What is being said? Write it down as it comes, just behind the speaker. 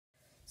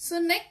So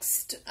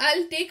next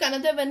I'll take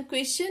another one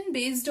question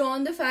based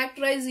on the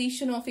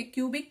factorization of a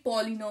cubic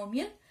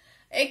polynomial.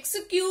 X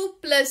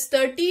cube plus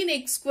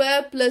 13x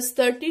square plus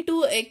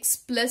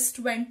 32x plus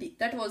 20.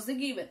 That was the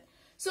given.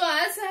 So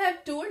as I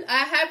have told,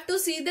 I have to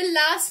see the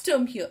last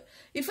term here.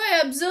 If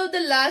I observe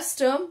the last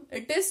term,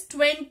 it is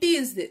 20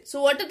 is there.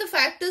 So what are the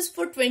factors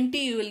for 20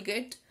 you will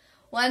get?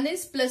 One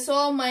is plus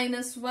or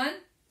minus 1,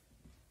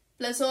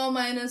 plus or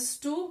minus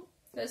 2,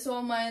 plus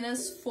or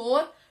minus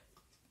 4,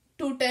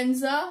 2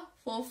 tens are,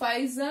 4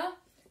 fives are,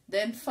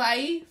 then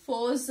 5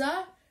 fours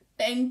are,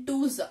 10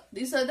 twos are.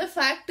 These are the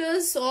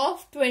factors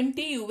of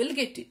 20, you will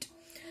get it.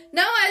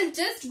 Now I'll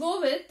just go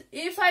with,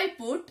 if I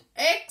put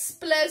x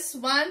plus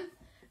 1,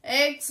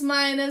 x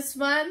minus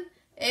 1,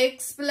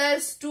 x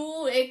plus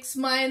 2, x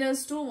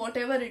minus 2,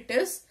 whatever it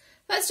is.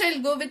 First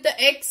I'll go with the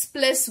x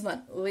plus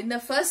 1. In the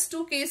first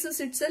two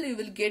cases itself, you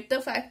will get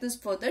the factors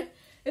for that.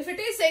 If it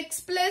is x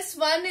plus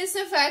 1 is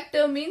a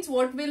factor, means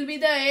what will be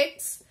the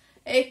x?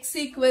 X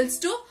equals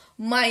to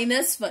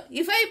minus 1.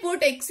 If I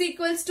put x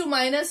equals to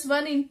minus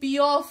 1 in P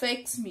of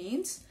x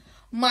means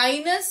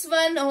minus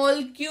 1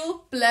 whole cube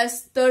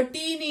plus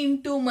 13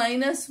 into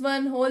minus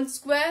 1 whole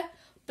square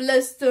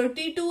plus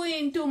 32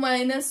 into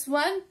minus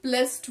 1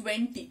 plus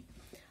 20.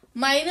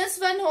 Minus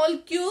 1 whole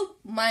cube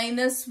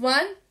minus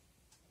 1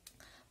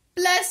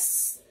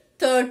 plus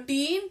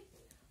 13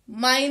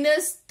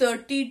 minus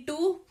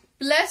 32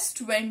 plus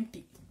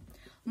 20.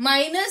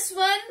 Minus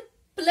 1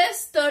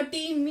 plus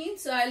 13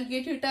 means I'll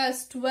get it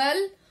as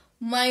 12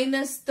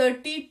 minus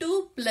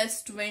 32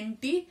 plus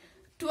 20.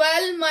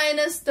 12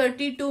 minus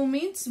 32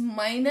 means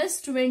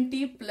minus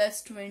 20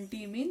 plus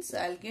 20 means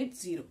I'll get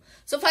 0.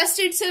 So first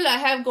itself I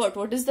have got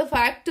what is the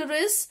factor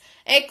is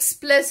x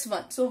plus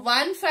 1. So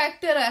one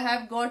factor I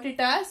have got it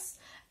as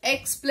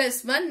x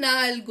plus 1. Now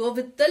I'll go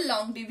with the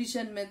long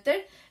division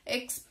method.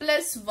 X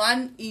plus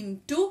 1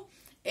 into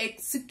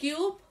x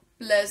cube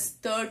plus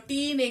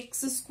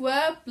 13x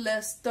square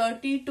plus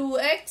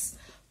 32x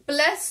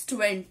plus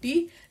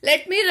 20.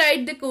 Let me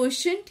write the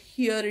quotient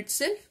here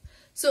itself.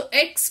 So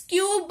x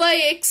cube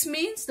by x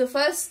means the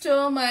first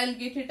term I'll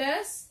get it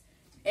as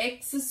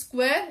x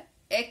square,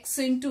 x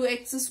into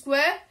x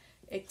square,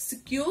 x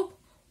cube,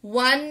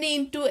 1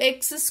 into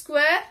x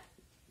square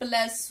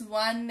plus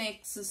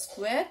 1x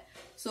square.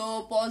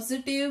 So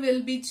positive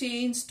will be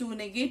changed to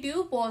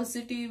negative,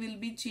 positive will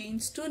be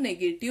changed to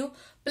negative,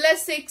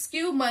 plus x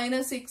cube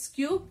minus x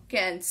cube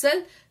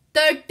cancel.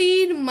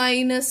 13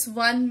 minus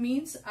 1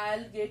 means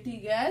I'll get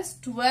it as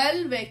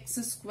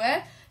 12x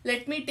square.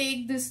 Let me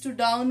take this to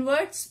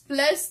downwards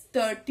plus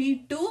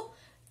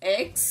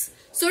 32x.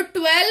 So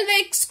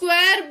 12x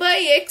square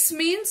by x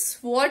means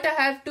what I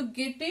have to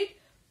get it?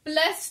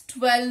 Plus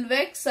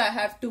 12x I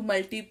have to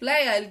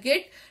multiply. I'll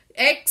get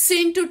x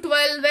into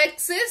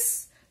 12x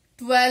is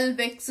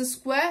 12x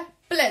square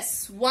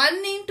plus 1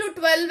 into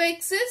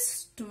 12x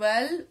is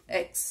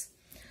 12x.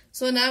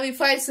 So now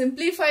if I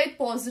simplify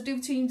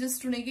positive changes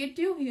to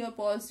negative, here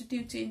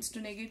positive change to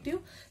negative,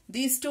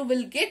 these two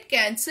will get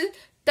cancelled.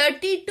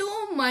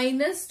 32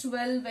 minus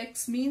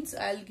 12x means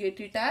I'll get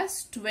it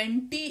as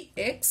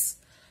 20x.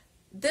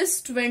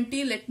 This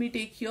 20 let me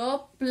take here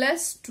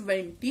plus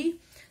 20.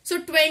 So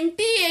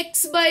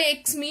 20x by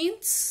x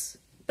means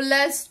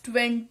plus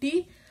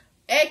 20.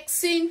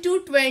 X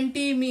into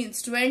 20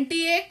 means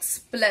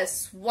 20x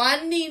plus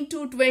 1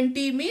 into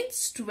 20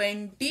 means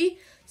 20.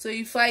 So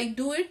if I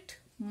do it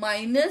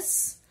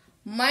minus,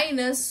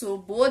 so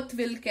both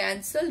will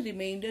cancel,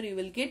 remainder you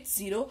will get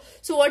 0.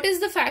 So what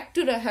is the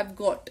factor I have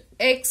got?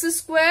 X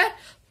square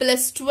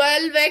plus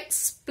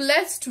 12x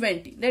plus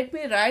 20. Let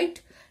me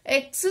write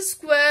x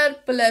square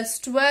plus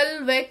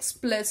 12x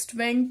plus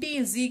 20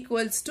 is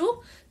equals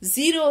to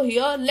 0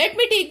 here. Let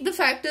me take the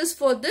factors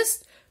for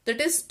this. That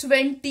is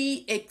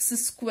 20x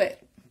square.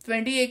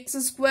 20x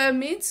square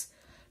means,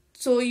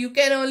 so you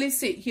can only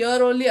say,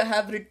 here only I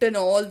have written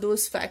all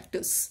those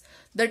factors.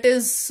 That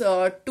is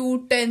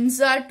 2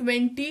 tens are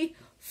 20,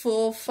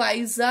 4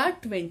 fives are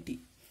 20.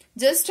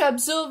 Just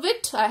observe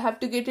it. I have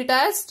to get it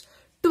as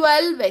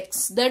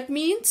 12x. That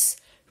means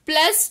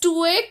plus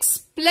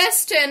 2x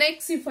plus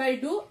 10x if I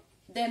do,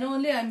 then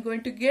only I am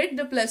going to get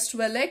the plus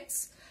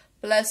 12x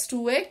plus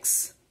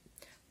 2x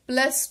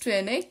plus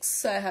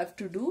 10x I have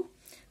to do.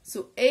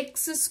 So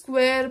x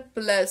square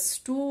plus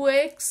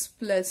 2x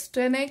plus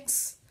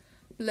 10x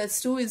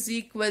plus 2 is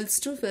equals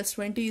to plus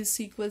 20 is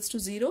equals to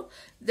 0.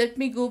 Let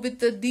me go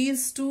with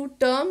these two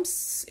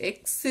terms.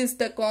 X is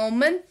the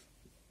common.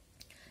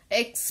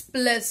 X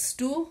plus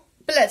 2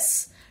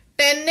 plus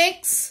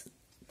 10x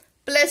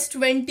plus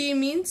 20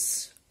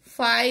 means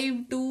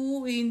 5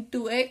 2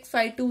 into x.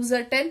 5 2s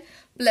are 10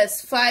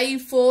 plus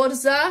 5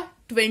 4s are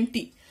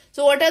 20.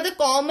 So what are the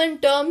common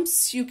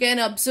terms you can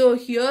observe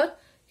here?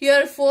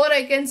 Here 4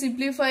 I can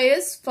simplify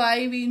as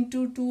 5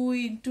 into 2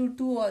 into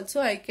 2 also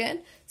I can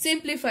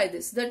simplify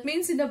this. That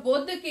means in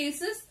both the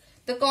cases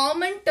the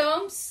common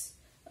terms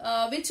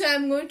which I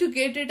am going to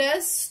get it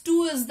as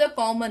 2 is the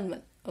common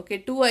one. Okay,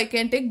 2 I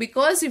can take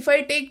because if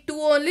I take 2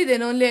 only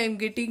then only I am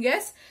getting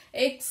as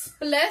x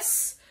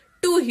plus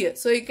 2 here.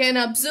 So you can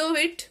observe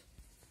it.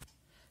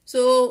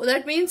 So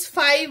that means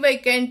 5 I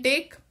can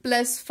take,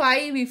 plus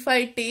 5 if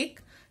I take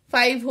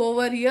 5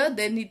 over here,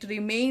 then it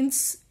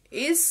remains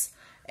is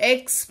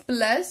x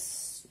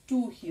plus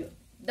 2 here.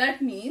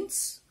 That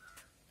means,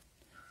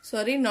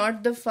 sorry,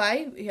 not the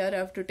 5 here I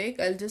have to take.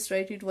 I'll just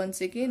write it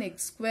once again.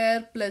 X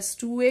square plus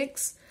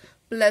 2x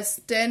plus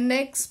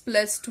 10x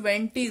plus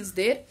 20 is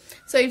there.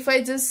 So if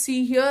I just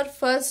see here,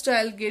 first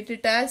I'll get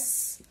it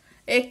as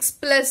x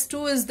plus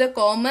 2 is the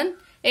common.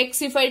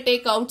 X if I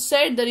take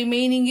outside, the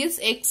remaining is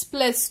x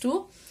plus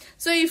 2.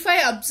 So if I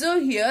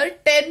observe here,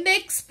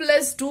 10x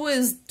plus 2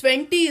 is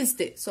 20 is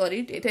there.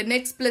 Sorry,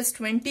 10x plus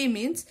 20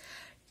 means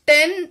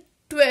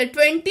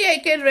 20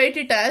 I can write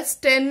it as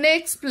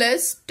 10x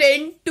plus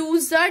 10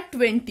 2s are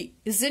 20,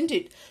 isn't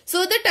it?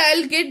 So that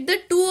I'll get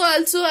the 2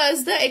 also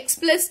as the x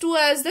plus 2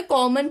 as the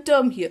common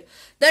term here.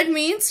 That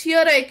means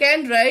here I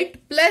can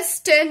write plus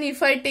 10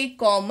 if I take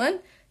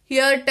common.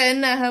 Here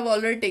 10 I have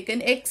already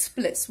taken x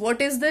plus. What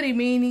is the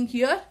remaining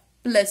here?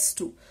 Plus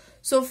 2.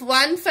 So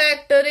one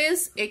factor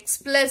is x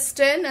plus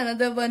 10,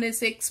 another one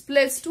is x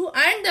plus 2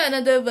 and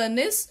another one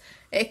is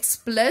x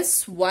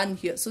plus 1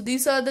 here. So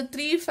these are the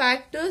three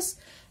factors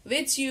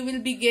which you will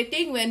be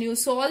getting when you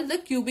solve the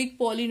cubic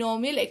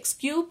polynomial x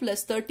cube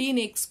plus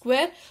 13x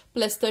square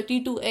plus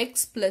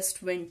 32x plus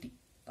 20.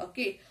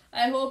 Okay,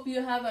 I hope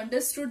you have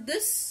understood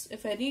this.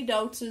 If any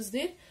doubts is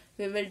there,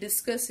 we will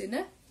discuss in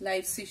a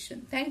live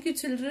session. Thank you,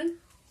 children.